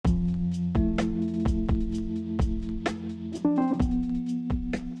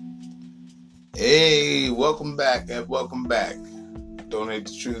Hey, welcome back and welcome back. Don't hate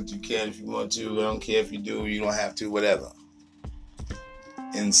the truth. You can if you want to. I don't care if you do. You don't have to. Whatever.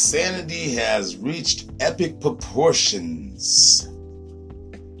 Insanity has reached epic proportions.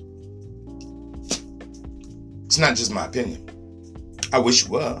 It's not just my opinion. I wish it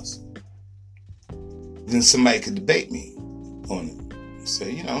was. Then somebody could debate me on it.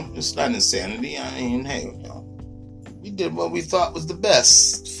 Say, it's not insanity. I mean, hey, we did what we thought was the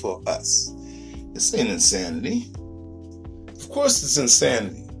best for us. This ain't insanity. Of course it's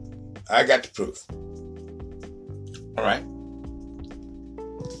insanity. I got the proof. All right.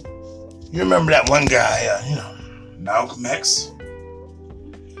 You remember that one guy, Malcolm X?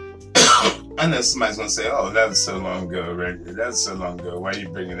 I know somebody's going to say, oh, that was so long ago, right? That was so long ago. Why are you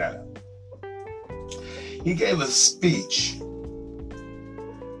bringing that up? He gave a speech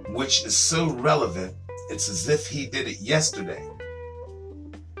which is so relevant, it's as if he did it yesterday.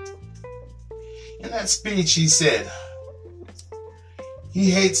 In that speech, he said he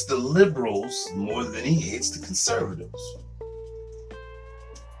hates the liberals more than he hates the conservatives.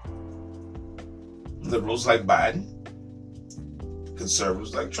 Liberals like Biden,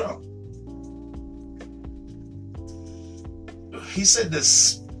 conservatives like Trump. He said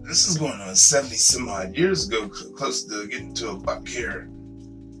this is going on 70 some odd years ago, close to getting to a buck here.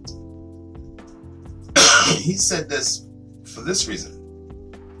 He said this for this reason.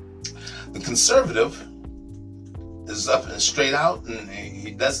 The conservative is up and straight out, and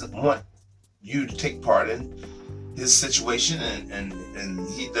he doesn't want you to take part in his situation, and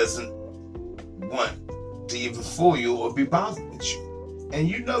he doesn't want to even fool you or be bothered with you. And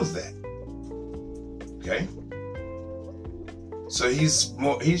you know that. Okay? So he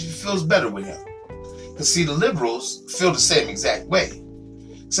feels better with him. Because see, the liberals feel the same exact way.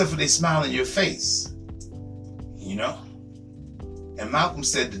 Except for they smile in your face. And Malcolm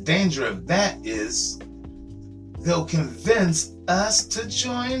said the danger of that is they'll convince us to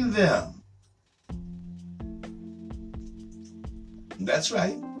join them. That's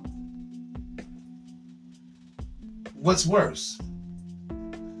right. What's worse?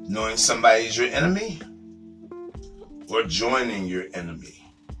 Knowing somebody's your enemy or joining your enemy?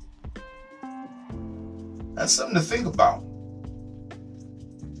 That's something to think about.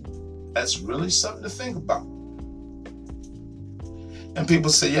 That's really something to think about. And people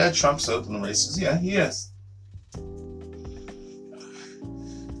say, yeah, Trump's open racist. Yeah, he is.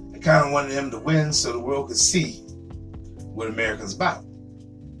 I kind of wanted him to win so the world could see what America's about.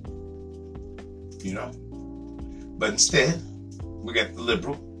 But instead, we got the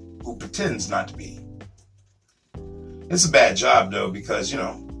liberal who pretends not to be. It's a bad job, though, because, you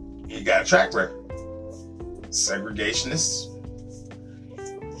got a track record. Segregationist.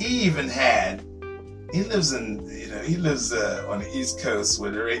 He lives on the East Coast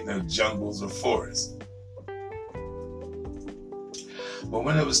where there ain't no jungles or forests. But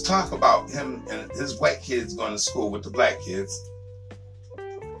when it was talk about him and his white kids going to school with the black kids,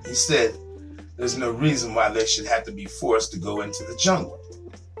 he said there's no reason why they should have to be forced to go into the jungle.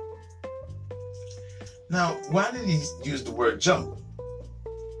 Now, why did he use the word jungle?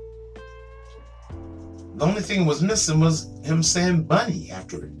 The only thing was missing was him saying bunny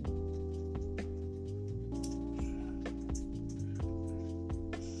after it.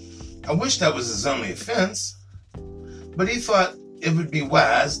 I wish that was his only offense, but he thought it would be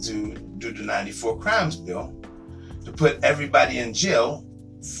wise to do the 94 Crimes Bill to put everybody in jail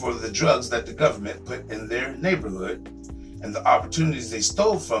for the drugs that the government put in their neighborhood and the opportunities they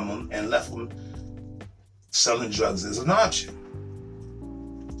stole from them and left them selling drugs as an option.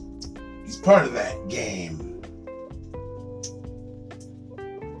 He's part of that game.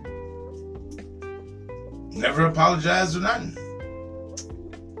 Never apologized or nothing.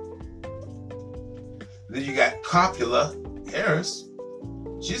 Then you got Coppola Harris.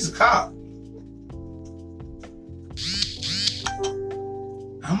 She's a cop.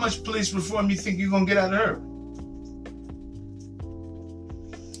 How much police reform you think you're going to get out of her?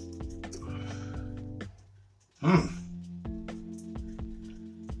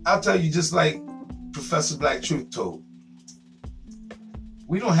 I'll tell you just like Professor Black Truth told.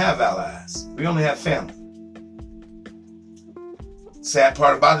 We don't have allies. We only have family. Sad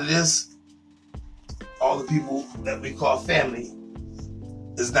part about it is, all the people that we call family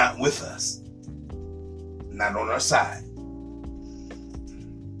is not with us. Not on our side.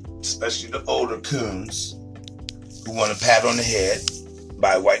 Especially the older coons who want a pat on the head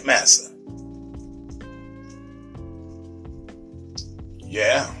by a white massa.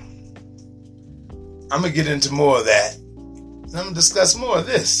 Yeah. I'm going to get into more of that. And I'm going to discuss more of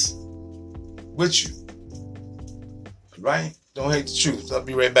this with you. Right? Don't hate the truth. I'll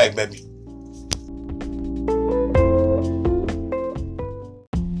be right back, baby.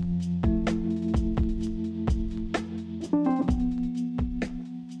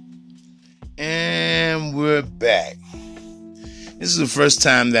 This is the first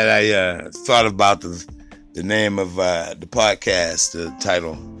time that I thought about the name of the podcast, the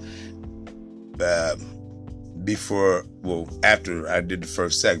title, after I did the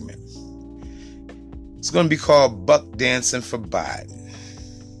first segment. It's going to be called Buck Dancing for Biden.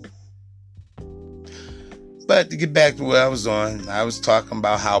 But to get back to where I was talking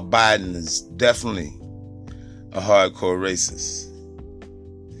about how Biden is definitely a hardcore racist.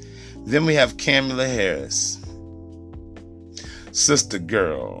 Then we have Kamala Harris, sister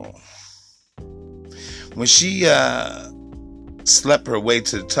girl. When she slept her way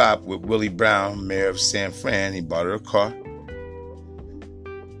to the top with Willie Brown, mayor of San Fran, he bought her a car.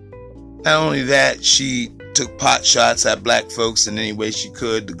 Not only that, she took pot shots at black folks in any way she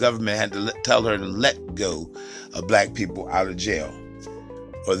could. The government had to tell her to let go of black people out of jail,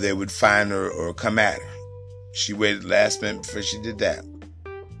 or they would fine her or come at her. She waited last minute before she did that.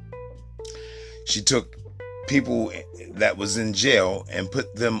 She took people that was in jail and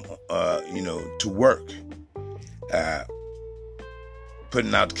put them, to work,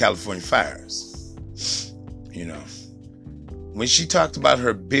 putting out the California fires. When she talked about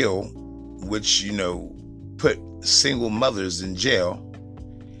her bill, which, put single mothers in jail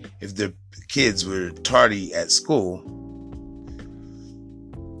if their kids were tardy at school,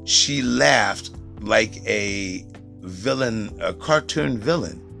 she laughed like a villain, a cartoon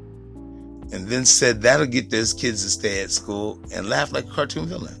villain, and then said that'll get those kids to stay at school, and laughed like a cartoon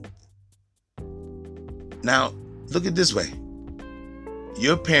villain. Now, look at it this way.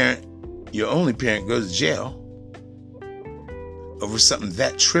 Your only parent goes to jail over something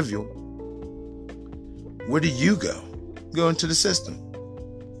that trivial. Where do you go? Go into the system.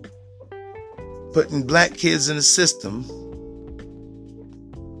 Putting black kids in the system,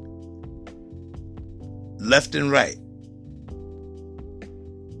 left and right,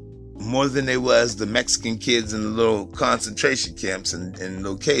 more than they was the Mexican kids in the little concentration camps and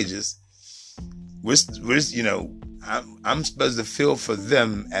little cages. I'm supposed to feel for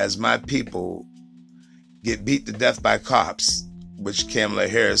them as my people get beat to death by cops, which Kamala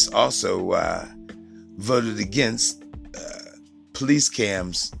Harris also voted against police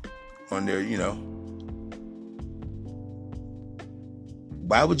cams on their,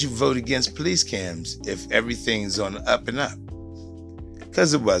 Why would you vote against police cams if everything's on the up and up?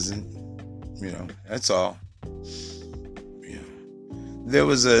 Because it wasn't, that's all. There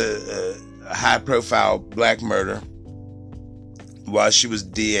was a high-profile black murder while she was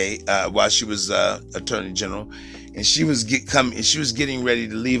Attorney General, and she was getting ready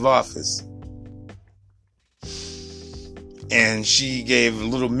to leave office, and she gave a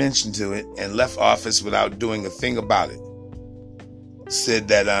little mention to it and left office without doing a thing about it. Said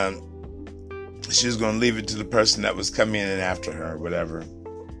that she was going to leave it to the person that was coming in after her or whatever.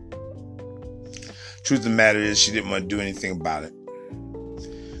 Truth of the matter is, she didn't want to do anything about it.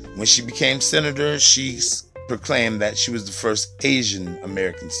 When she became senator, she proclaimed that she was the first Asian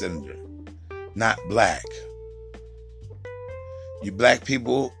American senator, not black. You black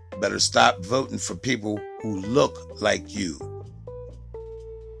people better stop voting for people who look like you.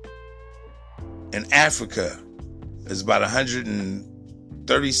 In Africa, there's about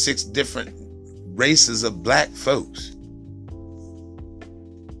 136 different races of black folks.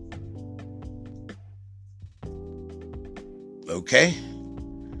 Okay?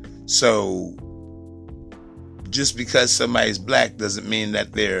 So, just because somebody's black doesn't mean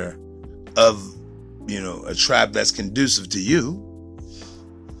that they're of, a tribe that's conducive to you.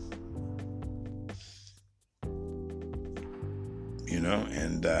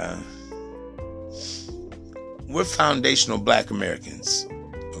 And we're foundational black Americans.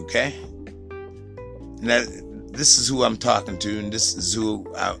 Okay? Now, this is who I'm talking to, and this is who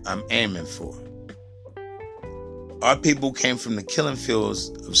I'm aiming for. Our people came from the killing fields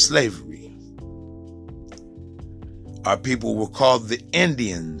of slavery. Our people were called the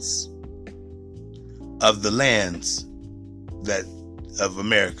Indians of the lands of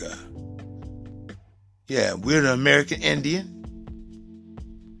America. Yeah, we're the American Indian.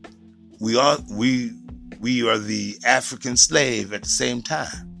 We are the African slave at the same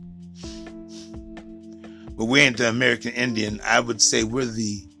time. But we ain't the American Indian. I would say we're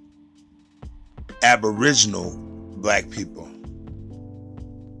the Aboriginal black people.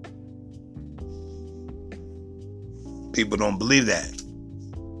 People don't believe that.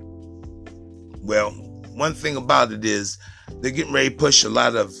 Well, one thing about it is they're getting ready to push a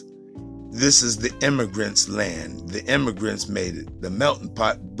lot of, this is the immigrants' land. The immigrants made it. The melting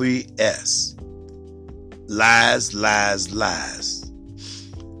pot BS. Lies, lies, lies.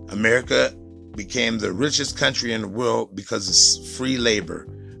 America became the richest country in the world because of free labor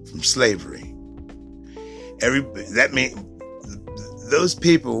from slavery. That means those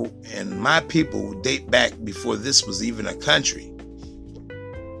people and my people date back before this was even a country.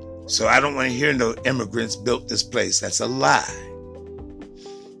 So I don't want to hear no immigrants built this place. That's a lie.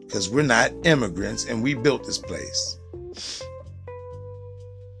 Because we're not immigrants and we built this place.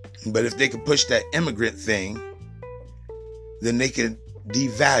 But if they could push that immigrant thing, then they could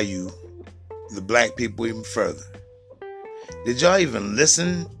devalue the black people even further. Did y'all even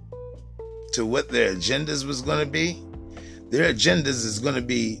listen to what their agendas was going to be? Their agendas is going to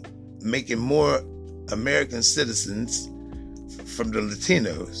be making more American citizens from the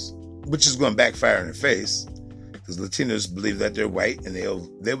Latinos, which is going to backfire in their face, because Latinos believe that they're white and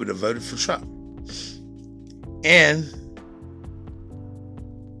they would have voted for Trump. And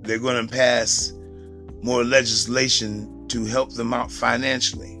they're going to pass more legislation to help them out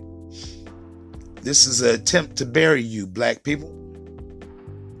financially. This is an attempt to bury you, black people.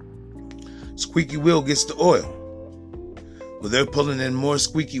 Squeaky wheel gets the oil. Well, they're pulling in more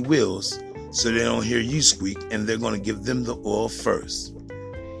squeaky wheels so they don't hear you squeak, and they're going to give them the oil first.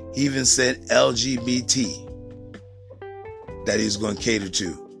 He even said LGBT that he's going to cater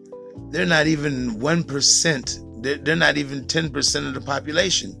to. They're not even 1%. They're not even 10% of the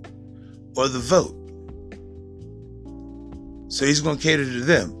population or the vote. So he's going to cater to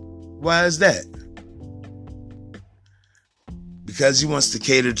them. Why is that? Because he wants to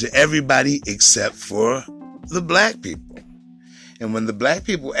cater to everybody except for the black people. And when the black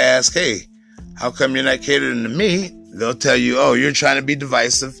people ask, hey, how come you're not catering to me? They'll tell you, oh, you're trying to be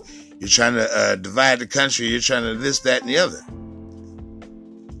divisive. You're trying to divide the country. You're trying to this, that, and the other.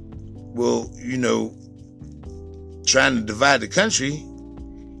 Well, trying to divide the country,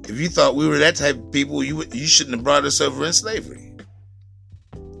 if you thought we were that type of people, you shouldn't have brought us over in slavery.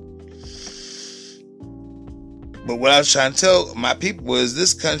 But what I was trying to tell my people was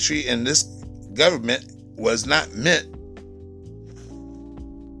this country and this government was not meant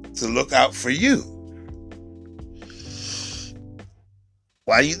to look out for you.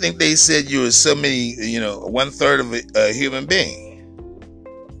 Why do you think they said you were so many, 1/3 of a human being?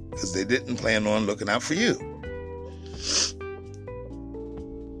 Because they didn't plan on looking out for you.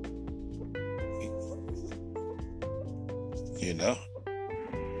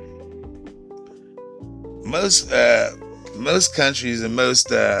 Most countries and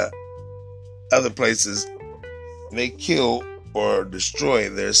most other places, they kill or destroy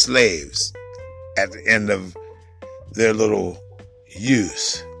their slaves at the end of their little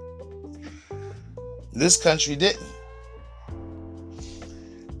use. This country didn't.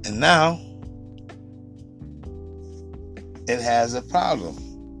 And now it has a problem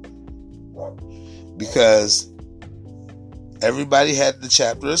because everybody had the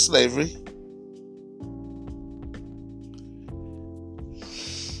chapter of slavery.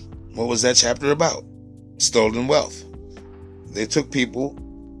 What was that chapter about? Stolen wealth. They took people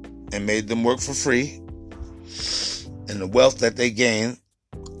and made them work for free. And the wealth that they gained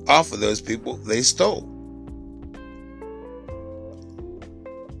off of those people, they stole.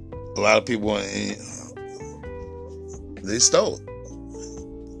 A lot of people, they stole it.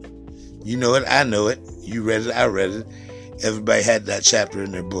 You know it, I know it. You read it, I read it. Everybody had that chapter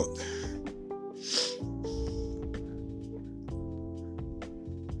in their book.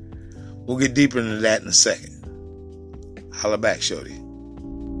 We'll get deeper into that in a second. Holla back, shorty.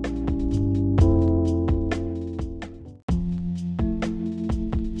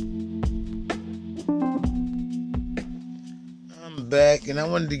 I'm back, and I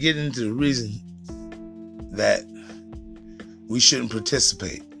wanted to get into the reason that we shouldn't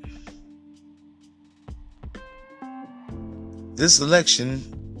participate. This election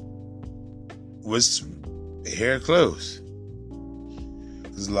was hair close.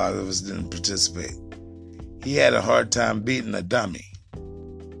 Because a lot of us didn't participate. He had a hard time beating a dummy.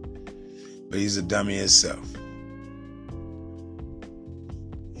 But he's a dummy himself.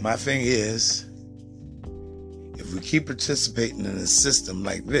 My thing is, if we keep participating in a system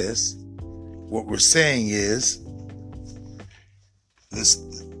like this, what we're saying is, this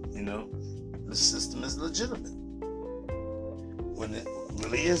system is legitimate. When it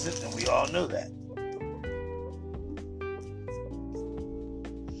really isn't, and we all know that.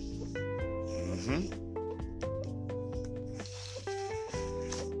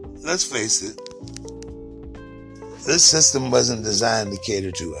 Let's face it, this system wasn't designed to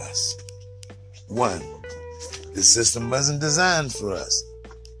cater to us. 1, this system wasn't designed for us.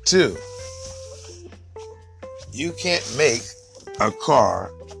 2, you can't make a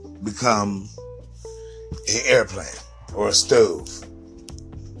car become an airplane or a stove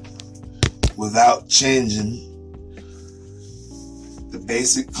without changing the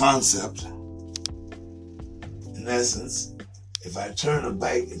basic concept, in essence, if I turn a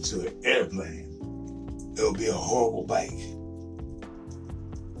bike into an airplane, it'll be a horrible bike.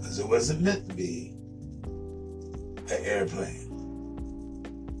 Because it wasn't meant to be an airplane.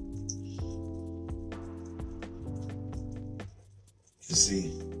 You see,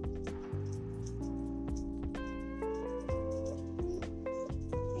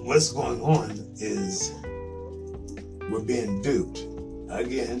 what's going on is we're being duped.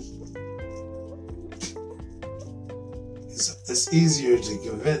 Again, it's easier to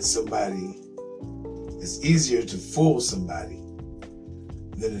convince somebody, it's easier to fool somebody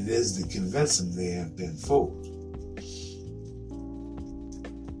than it is to convince them they have been fooled.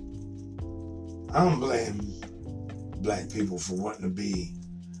 I don't blame black people for wanting to be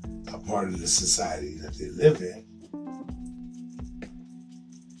a part of the society that they live in.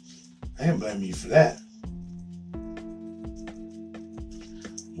 I ain't blaming you for that.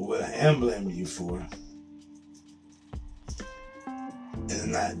 But what I am blaming you for is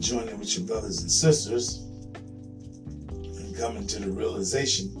not joining with your brothers and sisters and coming to the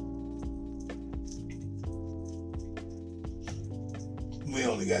realization we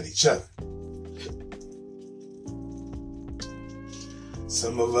only got each other.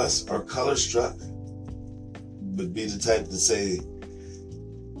 Some of us are color struck, but be the type to say,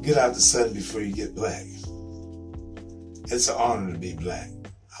 get out the sun before you get black. It's an honor to be black.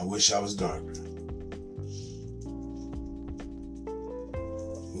 I wish I was darker.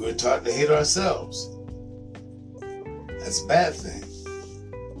 We're taught to hate ourselves. That's a bad thing.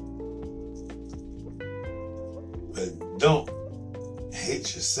 But don't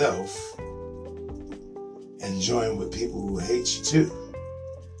hate yourself and join with people who hate you too.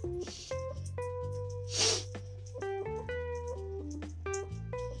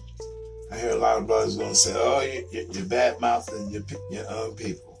 I hear a lot of brothers going to say, oh, you're bad-mouthing your own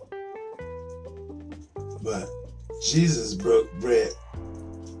people. But Jesus broke bread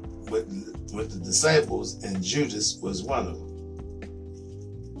with the disciples, and Judas was one of them.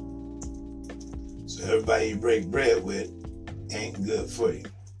 So everybody you break bread with ain't good for you.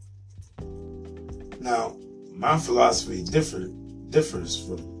 Now, my philosophy differs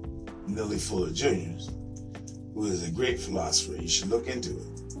from Neely Fuller Jr.'s, who is a great philosopher. You should look into it.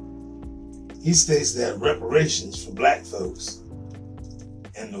 He states that reparations for black folks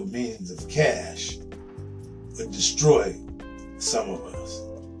and the means of cash would destroy some of us.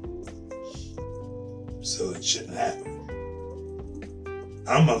 So it shouldn't happen.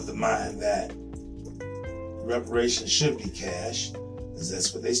 I'm of the mind that reparations should be cash, because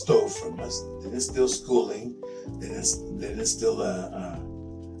that's what they stole from us. They didn't steal schooling. They didn't steal a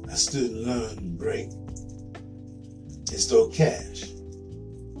student loan break. They stole cash.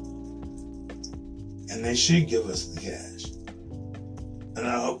 And they should give us the cash. And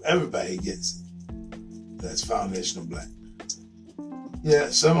I hope everybody gets it. That's foundational black. Yeah,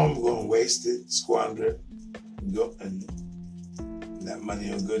 some of them are going to waste it, squander it, and that money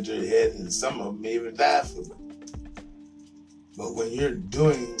will go to their head, and some of them may even die from it. But when you're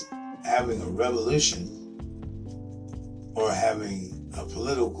having a revolution or having a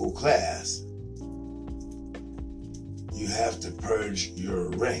political class, you have to purge your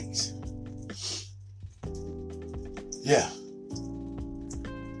ranks. Yeah.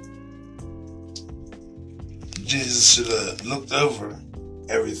 Jesus should have looked over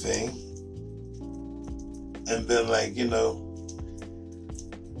everything and been like,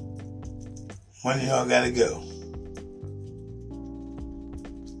 when y'all gotta go?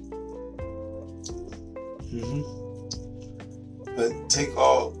 But take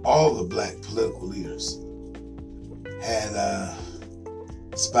all the black political leaders had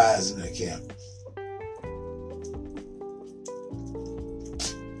spies in their camp.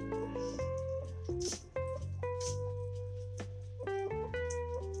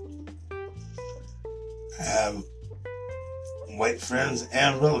 I have white friends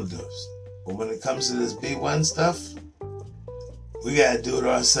and relatives, but when it comes to this B1 stuff, we gotta do it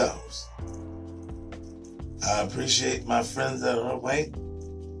ourselves. I appreciate my friends that are white.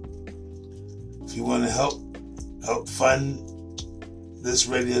 If you want to help fund this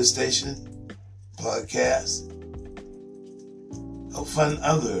radio station, podcast, help fund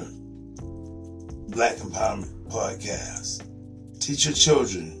other black empowerment podcasts. Teach your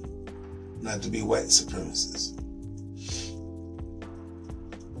children not to be white supremacists.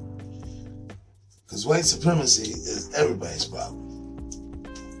 Because white supremacy is everybody's problem.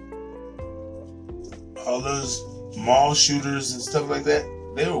 All those mall shooters and stuff like that,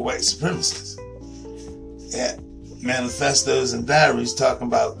 they were white supremacists. Yeah, manifestos and diaries talking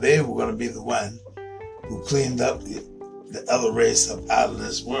about they were going to be the one who cleaned up the other race up out of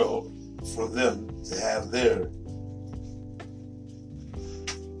this world for them to have their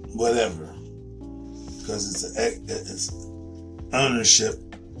whatever, because it's ownership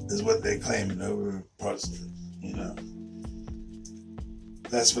is what they're claiming over parts of it,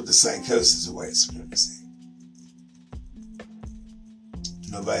 That's what the psychosis of white supremacy.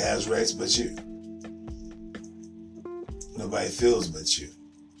 Nobody has rights but you. Nobody feels but you.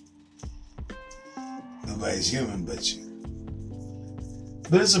 Nobody's human but you.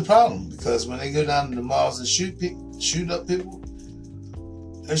 But it's a problem because when they go down to the malls and shoot up people,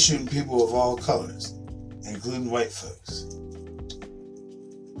 they're shooting people of all colors, including white folks.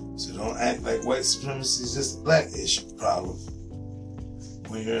 So don't act like white supremacy is just a black issue problem.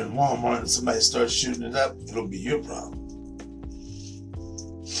 When you're in Walmart and somebody starts shooting it up, it'll be your problem.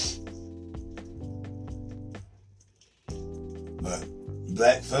 But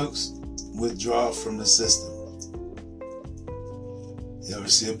black folks withdraw from the system. You ever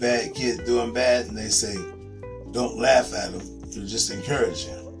see a bad kid doing bad and they say, don't laugh at him, you just encourage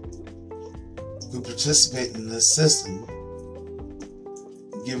him. You participate in this system,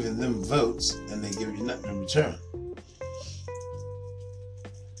 giving them votes, and they give you nothing in return.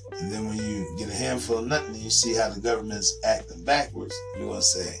 And then when you get a handful of nothing and you see how the government's acting backwards, you're going to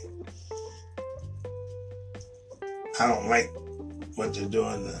say, I don't like what they're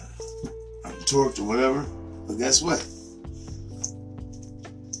doing, I'm torqued or whatever. But guess what?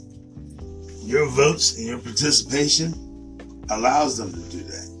 Your votes and your participation allows them to do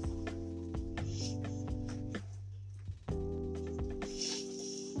that.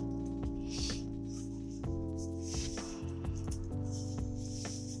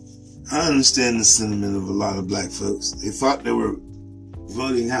 I understand the sentiment of a lot of black folks. They thought they were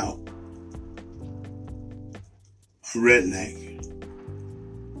voting out a redneck,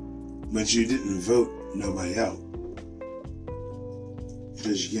 but you didn't vote nobody out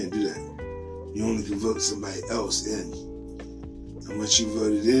because you can't do that. You only can vote somebody else in. And what you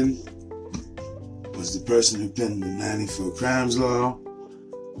voted in was the person who penned the 94 Crimes Law,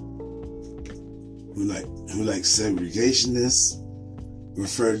 who like segregationists,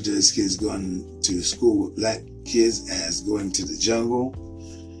 referred to his kids going to school with black kids as going to the jungle.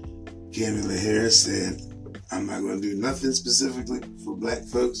 Kamala Harris said, I'm not going to do nothing specifically for black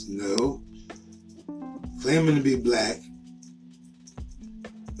folks. No. Claiming to be black,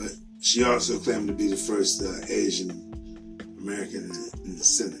 but she also claimed to be the first Asian American in the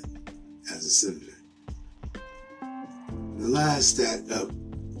Senate as a senator. The lies stacked up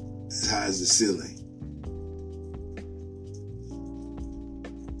as high as the ceiling.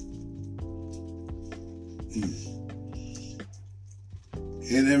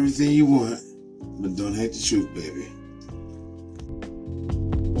 Hate everything you want, but don't hate the truth, baby.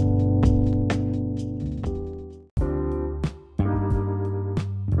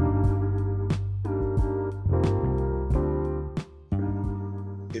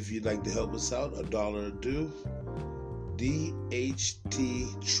 If you'd like to help us out, $1 or $2,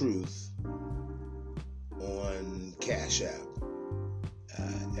 DHT Truth on Cash App.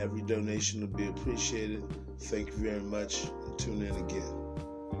 Every donation will be appreciated. Thank you very much, and tune in again.